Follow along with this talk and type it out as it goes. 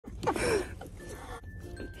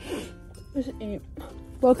Just eat.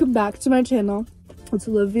 Welcome back to my channel. It's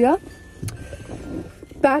Olivia.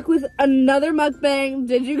 Back with another mukbang.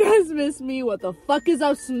 Did you guys miss me? What the fuck is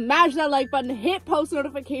up? Smash that like button, hit post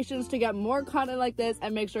notifications to get more content like this,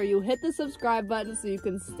 and make sure you hit the subscribe button so you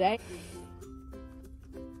can stay.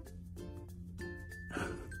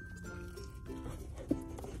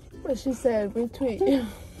 What she said, retweet.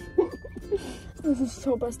 This is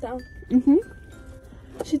so bust down.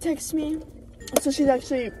 She texts me, so she's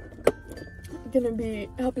actually gonna be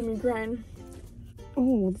helping me grind.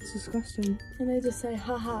 Oh, that's disgusting. And I just say,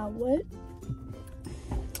 haha, what?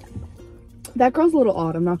 That girl's a little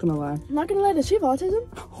odd, I'm not gonna lie. I'm not gonna lie, does she have autism?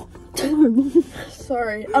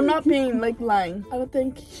 Sorry, I'm not being like lying. I don't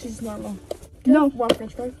think she's normal. Can I have one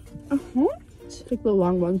french fry? Take the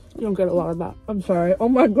long one. You don't get a lot of that. I'm sorry. Oh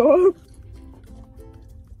my god.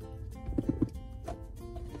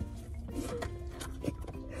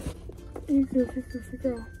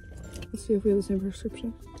 Girl. Let's see if we have the same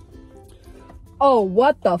prescription. Oh,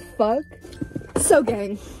 what the fuck? So,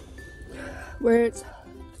 gang, we're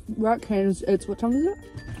at Cairns. It's, what time is it?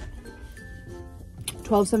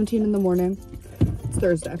 12:17 in the morning. It's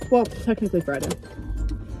Thursday. Well, technically Friday.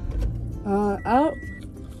 Out.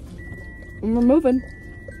 And we're moving.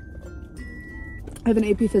 I have an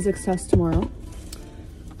AP Physics test tomorrow.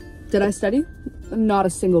 Did I study? Not a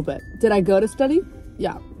single bit. Did I go to study?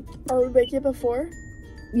 Yeah. Are we waking up before?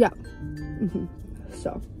 Yeah.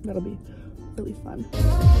 So, that'll be really fun.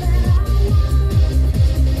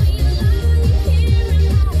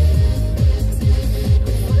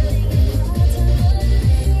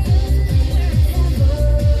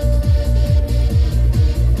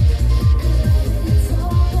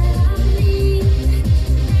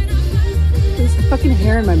 There's fucking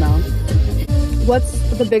hair in my mouth. What's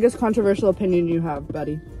the biggest controversial opinion you have,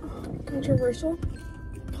 buddy? Controversial?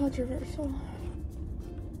 Controversial.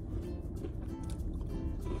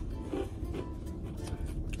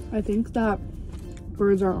 I think that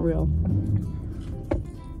birds aren't real.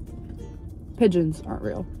 Pigeons aren't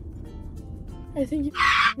real. I think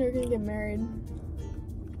you're gonna get married.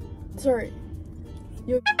 Sorry.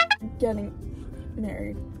 You're getting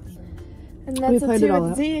married. And that's a T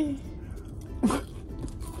with Z.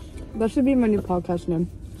 That should be my new podcast name.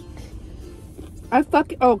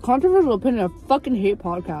 Controversial opinion. I fucking hate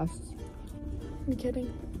podcasts. I'm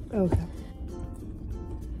kidding. Okay.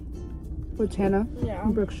 With Hannah? Yeah.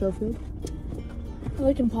 And Brooke Schofield. I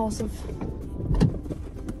like impulsive.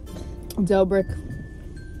 Delbrick.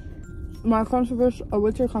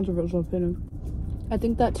 What's your controversial opinion? I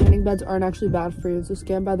think that tanning beds aren't actually bad for you. It's a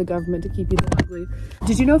scam by the government to keep you ugly.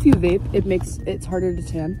 Did you know if you vape, it's harder to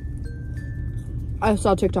tan? I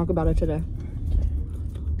saw TikTok about it today.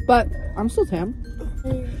 But I'm still tan.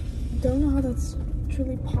 I don't know how that's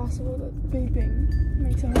truly possible that vaping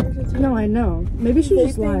makes it harder to tan. No, I know. Maybe she's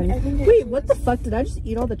just lying. Wait, what the fuck? Did I just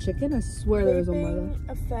eat all the chicken? I swear there was a mother. Vaping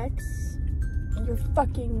affects your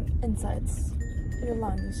fucking insides. Your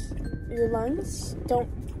lungs. Your lungs don't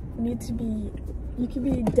need to be... You could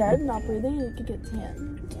be dead, not breathing, and you could get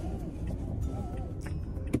tan.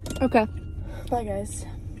 Okay. Bye, guys.